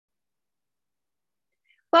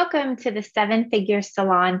Welcome to the Seven Figure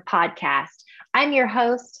Salon podcast. I'm your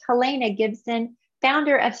host, Helena Gibson,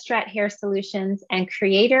 founder of Strut Hair Solutions and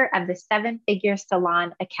creator of the Seven Figure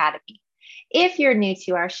Salon Academy. If you're new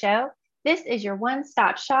to our show, this is your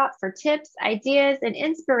one-stop shop for tips, ideas, and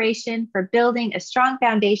inspiration for building a strong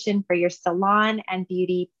foundation for your salon and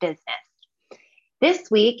beauty business. This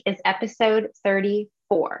week is episode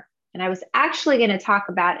 34, and I was actually going to talk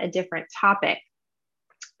about a different topic,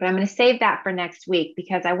 but I'm going to save that for next week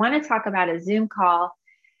because I want to talk about a Zoom call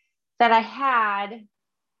that I had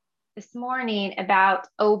this morning about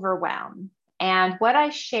overwhelm and what I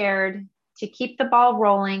shared to keep the ball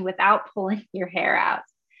rolling without pulling your hair out.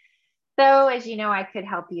 So, as you know, I could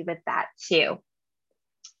help you with that too.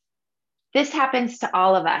 This happens to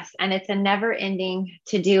all of us, and it's a never-ending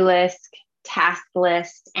to-do list, task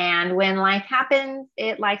list. And when life happens,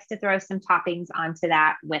 it likes to throw some toppings onto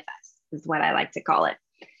that with us, is what I like to call it.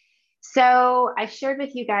 So I shared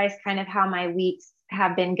with you guys kind of how my weeks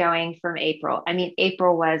have been going from April. I mean,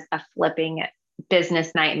 April was a flipping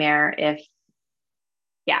business nightmare. It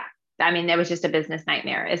was just a business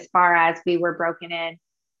nightmare as far as we were broken in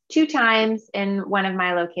 2 times in one of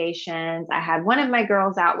my locations. I had one of my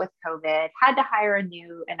girls out with COVID, had to hire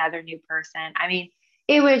another new person. I mean,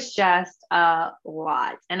 it was just a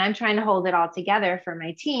lot. And I'm trying to hold it all together for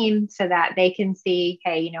my team so that they can see,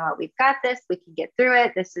 hey, you know what, we've got this, we can get through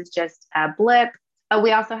it. This is just a blip. Oh,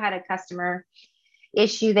 we also had a customer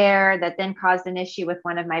issue there that then caused an issue with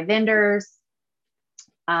one of my vendors.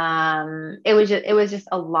 It was just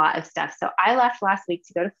a lot of stuff. So I left last week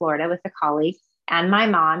to go to Florida with a colleague and my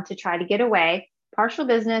mom to try to get away, partial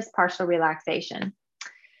business, partial relaxation.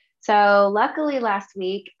 So luckily last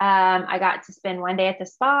week, I got to spend one day at the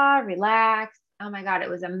spa, relax. Oh my God, it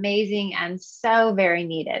was amazing and so very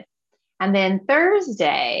needed. And then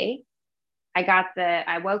Thursday,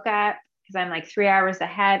 I woke up because I'm like 3 hours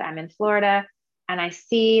ahead. I'm in Florida and I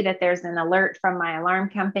see that there's an alert from my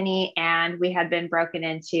alarm company and we had been broken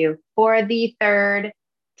into for the 3rd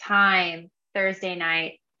time Thursday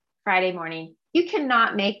night, Friday morning. You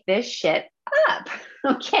cannot make this shit up.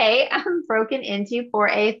 Okay. I'm broken into for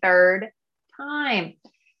a 3rd time.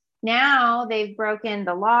 Now they've broken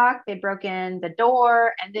the lock, they've broken the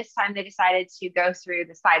door, and this time they decided to go through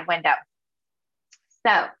the side window.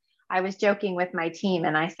 So I was joking with my team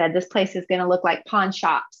and I said, this place is going to look like pawn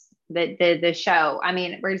shops, the show. I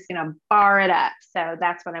mean, we're just going to bar it up. So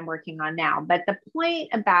that's what I'm working on now. But the point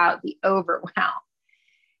about the overwhelm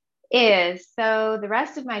is, so the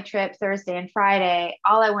rest of my trip, Thursday and Friday,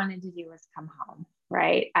 all I wanted to do was come home,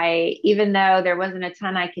 right? Even though there wasn't a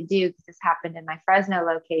ton I could do because this happened in my Fresno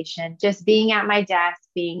location, just being at my desk,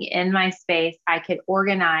 being in my space, I could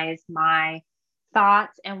organize my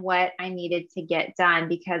thoughts and what I needed to get done.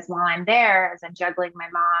 Because while I'm there, as I'm juggling my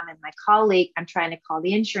mom and my colleague, I'm trying to call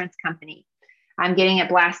the insurance company. I'm getting it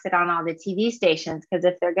blasted on all the TV stations because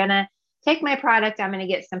if they're going to take my product, I'm going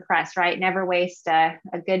to get some press, right? Never waste a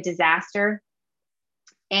good disaster.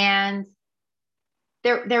 And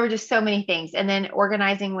there were just so many things. And then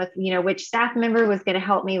organizing with, which staff member was going to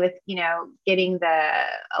help me with, getting the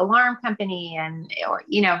alarm company or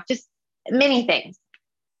just many things.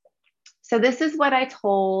 So this is what I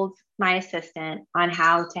told my assistant on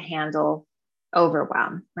how to handle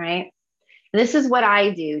overwhelm, right? This is what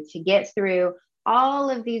I do to get through all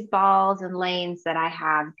of these balls and lanes that I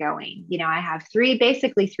have going. I have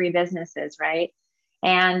basically three businesses, right?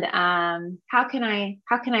 And how can I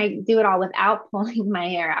do it all without pulling my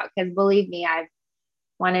hair out? Because believe me, I've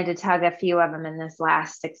wanted to tug a few of them in this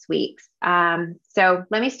last 6 weeks. So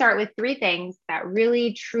let me start with 3 things that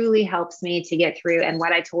really truly helps me to get through and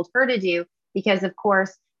what I told her to do, because of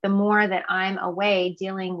course, the more that I'm away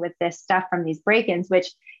dealing with this stuff from these break-ins,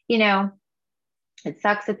 which, it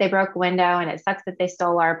sucks that they broke a window and it sucks that they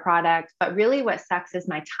stole our product, but really what sucks is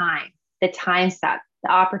my time. The time sucks,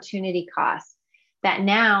 the opportunity cost, that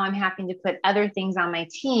now I'm having to put other things on my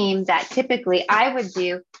team that typically I would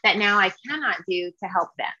do that now I cannot do to help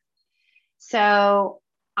them. So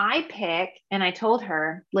I and I told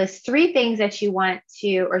her, list 3 things that you want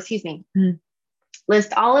to,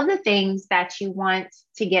 list all of the things that you want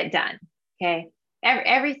to get done. Okay.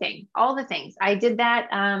 Everything, all the things. I did that.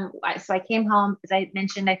 So I came home, as I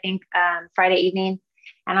mentioned, I think Friday evening.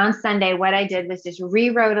 And on Sunday, what I did was just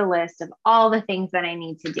rewrote a list of all the things that I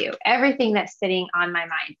need to do, everything that's sitting on my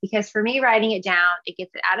mind. Because for me, writing it down, it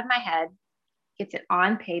gets it out of my head, gets it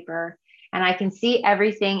on paper, and I can see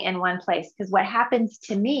everything in one place. Because what happens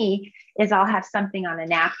to me is I'll have something on a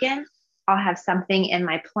napkin, I'll have something in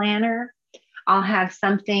my planner, I'll have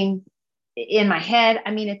something in my head.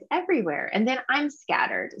 I mean, it's everywhere. And then I'm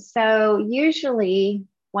scattered. So usually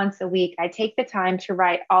once a week, I take the time to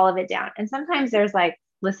write all of it down. And sometimes there's like,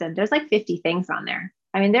 listen, there's like 50 things on there.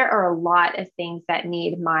 I mean, there are a lot of things that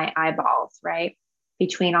need my eyeballs, right?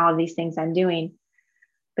 Between all of these things I'm doing.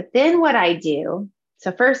 But then what I do,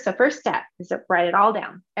 first step is to write it all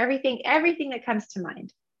down. Everything that comes to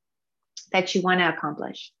mind that you want to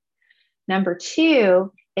accomplish. Number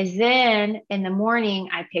two is then in the morning,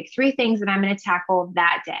 I pick 3 things that I'm going to tackle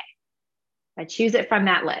that day. I choose it from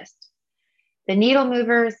that list. The needle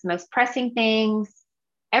movers, most pressing things,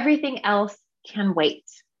 everything else can wait.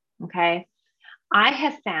 Okay. I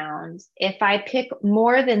have found if I pick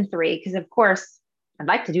more than 3, because of course I'd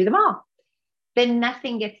like to do them all, then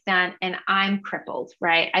nothing gets done and I'm crippled,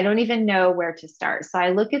 right? I don't even know where to start. So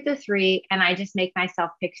I look at the 3 and I just make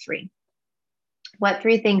myself pick 3. What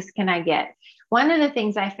 3 things can I get? One of the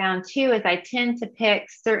things I found too is I tend to pick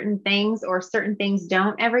certain things, or certain things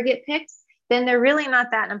don't ever get picked. Then they're really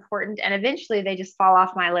not that important. And eventually they just fall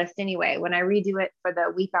off my list anyway. When I redo it for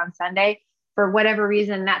the week on Sunday, for whatever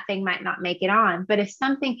reason, that thing might not make it on. But if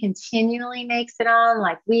something continually makes it on,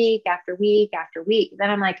 like week after week after week, then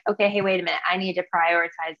I'm like, okay, hey, wait a minute. I need to prioritize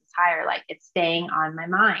this higher. Like, it's staying on my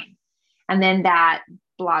mind. And then that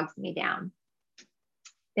bogs me down.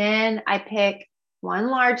 Then I pick 1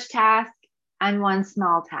 large task and 1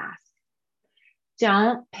 small task.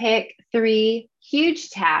 Don't pick 3 huge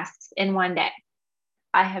tasks in one day.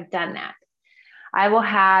 I have done that. I will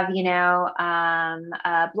have,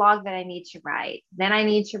 a blog that I need to write. Then I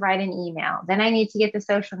need to write an email. Then I need to get the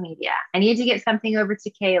social media. I need to get something over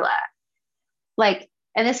to Kayla.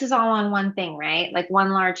 And this is all on one thing, right? Like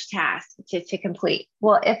 1 large task to complete.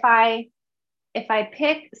 Well, if I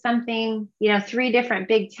pick something, 3 different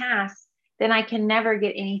big tasks, then I can never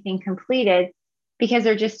get anything completed because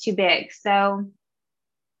they're just too big. So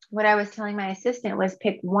what I was telling my assistant was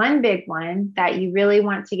pick 1 big one that you really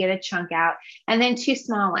want to get a chunk out, and then 2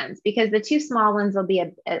 small ones, because the 2 small ones will be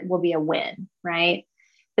a win, right?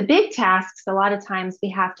 The big tasks, a lot of times we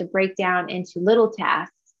have to break down into little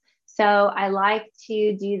tasks. So I like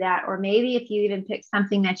to do that. Or maybe if you even pick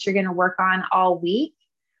something that you're going to work on all week,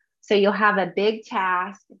 so you'll have a big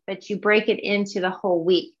task, but you break it into the whole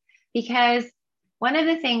week. Because one of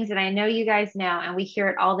the things that I know you guys know, and we hear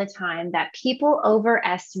it all the time, that people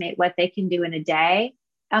overestimate what they can do in a day,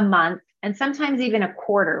 a month, and sometimes even a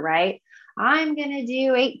quarter, right? I'm going to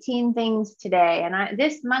do 18 things today. And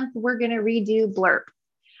this month, we're going to redo blurb.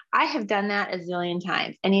 I have done that a zillion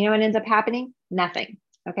times. And you know what ends up happening? Nothing.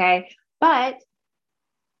 Okay. But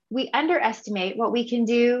we underestimate what we can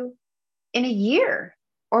do in a year,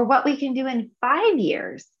 or what we can do in 5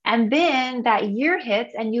 years. And then that year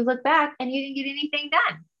hits and you look back and you didn't get anything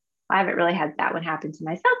done. I haven't really had that one happen to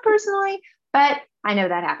myself personally, but I know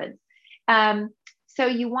that happens. So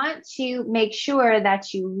you want to make sure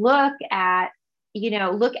that you look out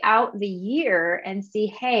the year and see,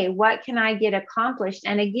 hey, what can I get accomplished?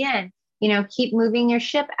 And again, keep moving your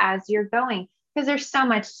ship as you're going, because there's so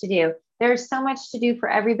much to do. There's so much to do for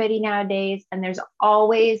everybody nowadays. And there's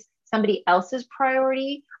always somebody else's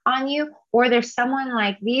priority on you, or there's someone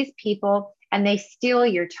like these people and they steal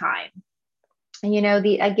your time. And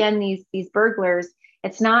these burglars,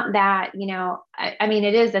 it's not that,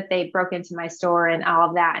 it is that they broke into my store and all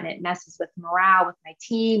of that, and it messes with morale with my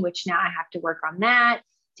team, which now I have to work on that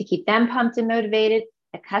to keep them pumped and motivated.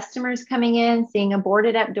 The customers coming in, seeing a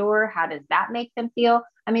boarded up door, how does that make them feel?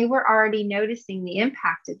 I mean, we're already noticing the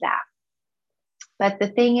impact of that. But the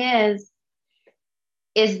thing is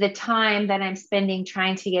the time that I'm spending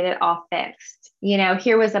trying to get it all fixed.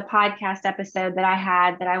 Here was a podcast episode that I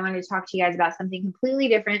had that I wanted to talk to you guys about something completely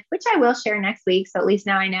different, which I will share next week. So at least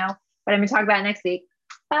now I know what I'm going to talk about next week.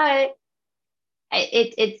 But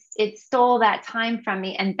it stole that time from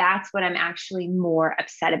me. And that's what I'm actually more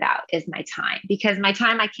upset about, is my time, because my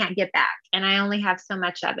time I can't get back. And I only have so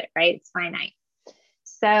much of it, right? It's finite.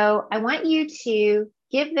 So I want you to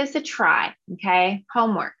give this a try. Okay.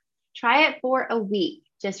 Homework. Try it for a week,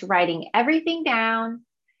 just writing everything down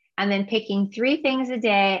and then picking 3 things a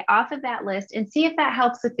day off of that list, and see if that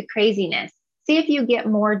helps with the craziness. See if you get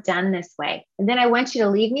more done this way. And then I want you to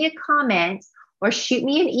leave me a comment or shoot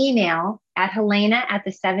me an email at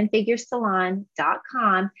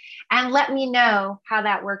helena@the7figuresalon.com and let me know how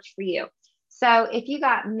that worked for you. So if you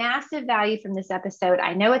got massive value from this episode,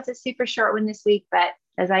 I know it's a super short one this week, but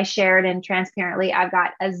as I shared and transparently, I've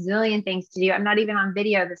got a zillion things to do. I'm not even on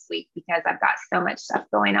video this week because I've got so much stuff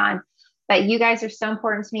going on. But you guys are so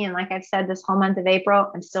important to me. And like I've said, this whole month of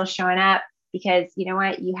April, I'm still showing up, because you know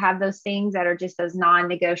what? You have those things that are just those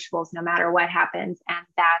non-negotiables no matter what happens. And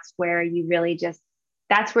that's where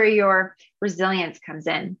that's where your resilience comes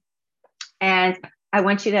in. And I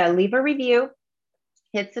want you to leave a review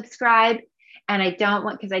hit subscribe. And I don't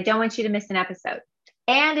want you to miss an episode.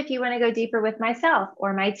 And if you want to go deeper with myself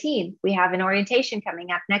or my team, we have an orientation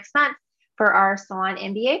coming up next month for our Salon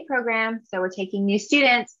MBA program. So we're taking new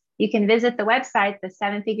students. You can visit the website,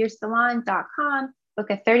 the7figuresalon.com, book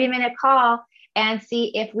a 30-minute call and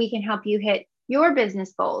see if we can help you hit your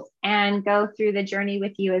business goals and go through the journey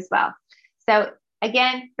with you as well. So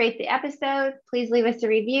again, rate the episode. Please leave us a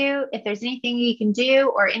review. If there's anything you can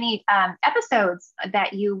do or any episodes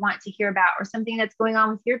that you want to hear about or something that's going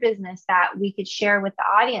on with your business that we could share with the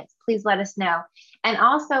audience, please let us know. And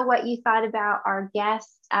also what you thought about our guest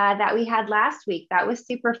that we had last week. That was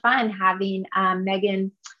super fun having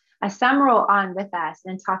Megan Summerall on with us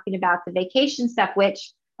and talking about the vacation stuff,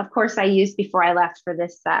 which of course I used before I left for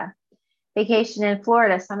this vacation in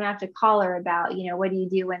Florida. So I'm gonna have to call her about, what do you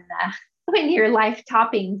do when your life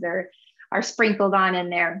toppings are sprinkled on in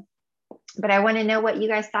there. But I want to know what you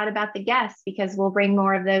guys thought about the guests, because we'll bring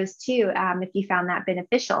more of those too, if you found that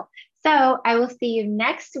beneficial. So I will see you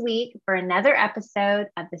next week for another episode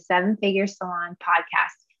of the 7 Figure Salon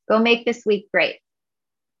podcast. Go make this week great.